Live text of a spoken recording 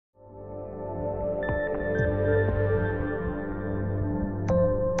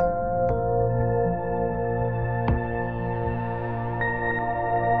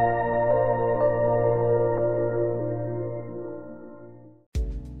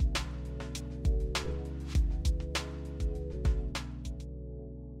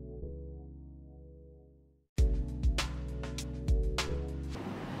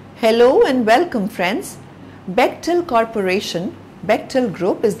Hello and welcome friends. Bechtel Corporation, Bechtel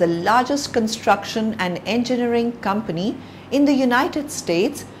Group is the largest construction and engineering company in the United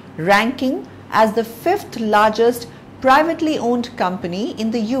States, ranking as the fifth largest privately owned company in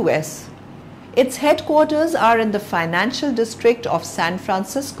the US. Its headquarters are in the financial district of San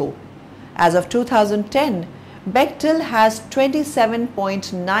Francisco. As of 2010, Bechtel has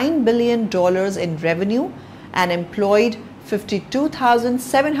 $27.9 billion in revenue and employed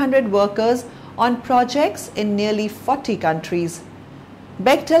 52,700 workers on projects in nearly 40 countries.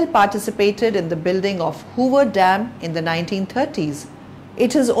 Bechtel participated in the building of Hoover Dam in the 1930s.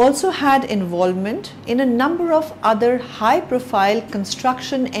 It has also had involvement in a number of other high-profile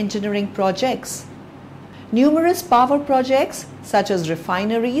construction engineering projects. Numerous power projects such as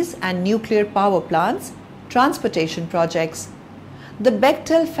refineries and nuclear power plants, transportation projects. The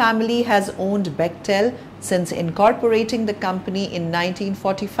Bechtel family has owned Bechtel since incorporating the company in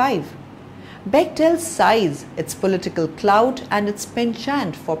 1945. Bechtel's size, its political clout and its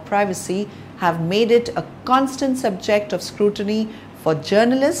penchant for privacy have made it a constant subject of scrutiny for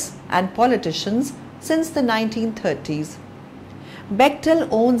journalists and politicians since the 1930s. Bechtel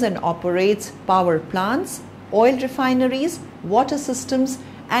owns and operates power plants, oil refineries, water systems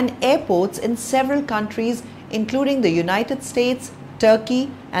and airports in several countries including the United States, Turkey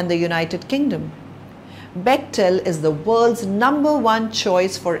and the United Kingdom. Bechtel is the world's #1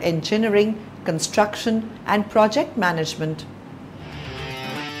 choice for engineering, construction and project management.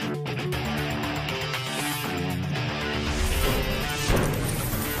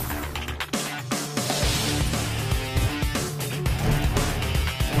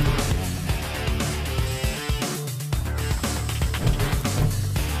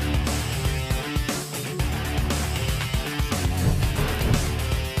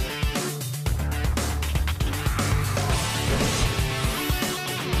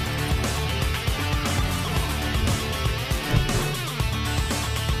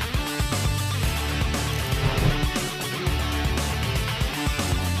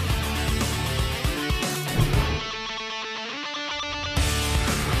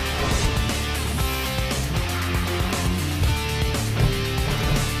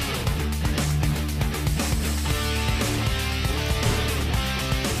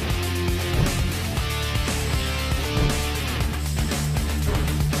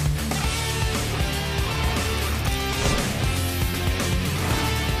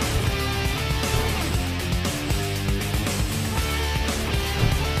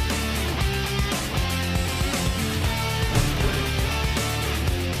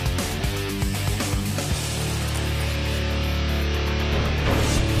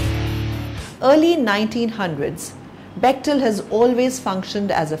 Early 1900s, Bechtel has always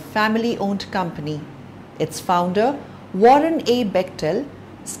functioned as a family-owned company. Its founder, Warren A. Bechtel,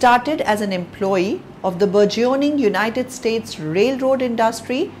 started as an employee of the burgeoning United States railroad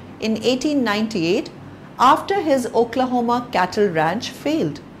industry in 1898 after his Oklahoma cattle ranch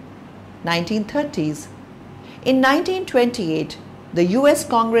failed. 1930s. In 1928, the US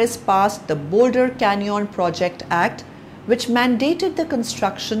Congress passed the Boulder Canyon Project Act, which mandated the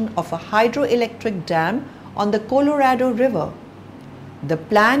construction of a hydroelectric dam on the Colorado River. The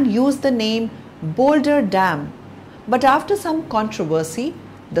plan used the name Boulder Dam, but after some controversy,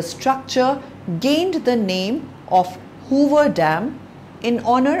 the structure gained the name of Hoover Dam in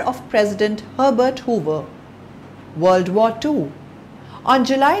honor of President Herbert Hoover. World War II. On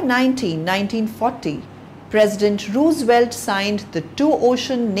July 19, 1940, President Roosevelt signed the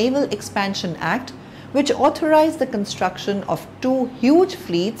Two-Ocean Naval Expansion Act, which authorized the construction of two huge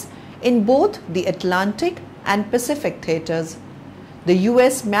fleets in both the Atlantic and Pacific theaters. The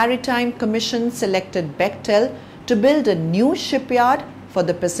US Maritime Commission selected Bechtel to build a new shipyard for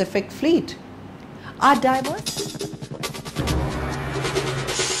the Pacific Fleet. Our diverse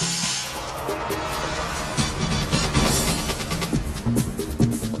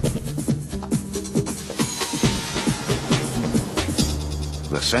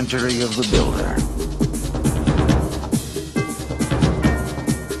The century of the builder.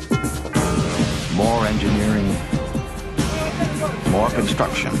 More engineering, more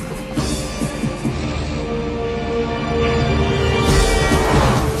construction.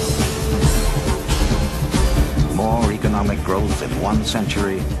 More economic growth in one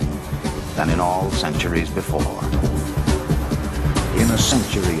century than in all centuries before. In a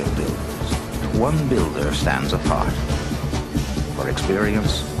century of builders, one builder stands apart. For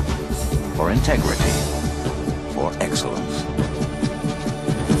experience, for integrity, for excellence.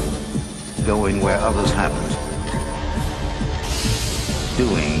 Going where others haven't.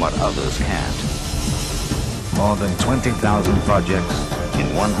 Doing what others can't. More than 20,000 projects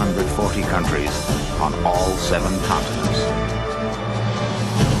in 140 countries on all 7 continents.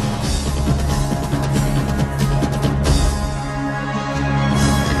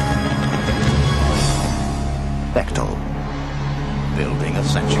 Bechtel, building a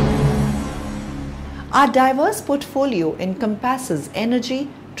century. Our diverse portfolio encompasses energy,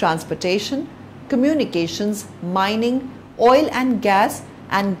 transportation, communications, mining, oil and gas,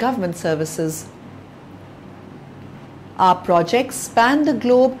 and government services. Our projects span the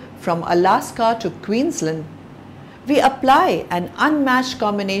globe from Alaska to Queensland. We apply an unmatched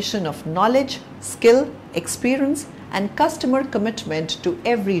combination of knowledge, skill, experience, and customer commitment to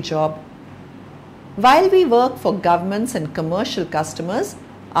every job. While we work for governments and commercial customers,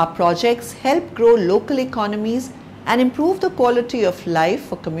 our projects help grow local economies and improve the quality of life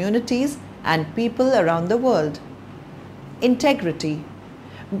for communities and people around the world. Integrity.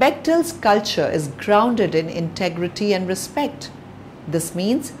 Bechtel's culture is grounded in integrity and respect. This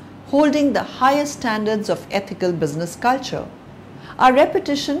means holding the highest standards of ethical business culture. Our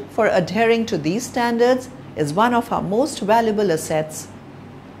reputation for adhering to these standards is one of our most valuable assets.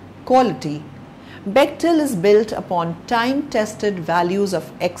 Quality. Bechtel is built upon time-tested values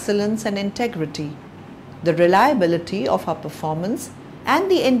of excellence and integrity. The reliability of our performance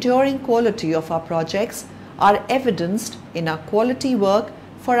and the enduring quality of our projects are evidenced in our quality work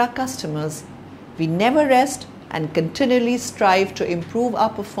for our customers. We never rest and continually strive to improve our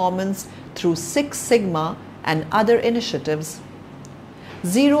performance through Six Sigma and other initiatives.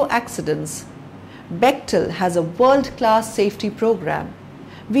 Zero accidents. Bechtel has a world-class safety program.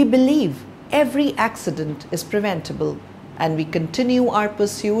 We believe every accident is preventable, and we continue our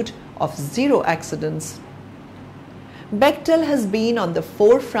pursuit of zero accidents. Bechtel has been on the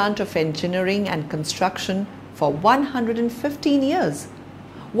forefront of engineering and construction for 115 years.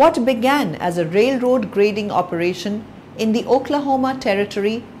 What began as a railroad grading operation in the Oklahoma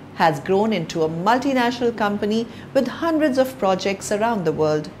Territory has grown into a multinational company with hundreds of projects around the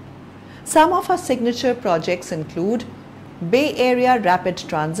world. Some of our signature projects include Bay Area Rapid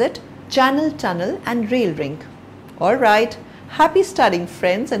Transit, Channel Tunnel and Rail Rink. All right, happy studying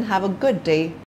friends and have a good day.